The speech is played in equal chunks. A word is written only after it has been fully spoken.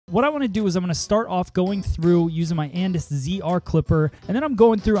what I want to do is I'm going to start off going through using my Andis ZR clipper, and then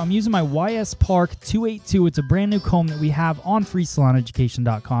I'm using my YS Park 282. It's a brand new comb that we have on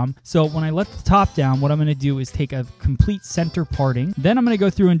freesaloneducation.com. So when I let the top down, what I'm going to do is take a complete center parting. Then I'm going to go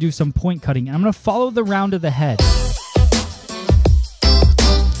through and do some point cutting, and I'm going to follow the round of the head.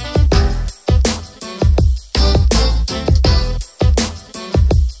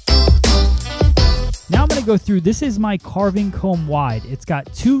 Go through. This is my carving comb wide. It's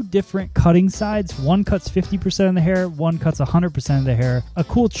got two different cutting sides. One cuts 50% of the hair, one cuts 100% of the hair. A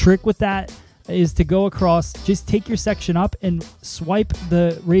cool trick with that is to go across, just take your section up and swipe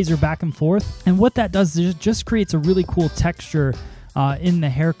the razor back and forth. And what that does is it just creates a really cool texture in the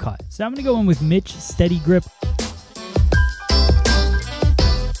haircut. So I'm going to go in with Mitch Steady Grip.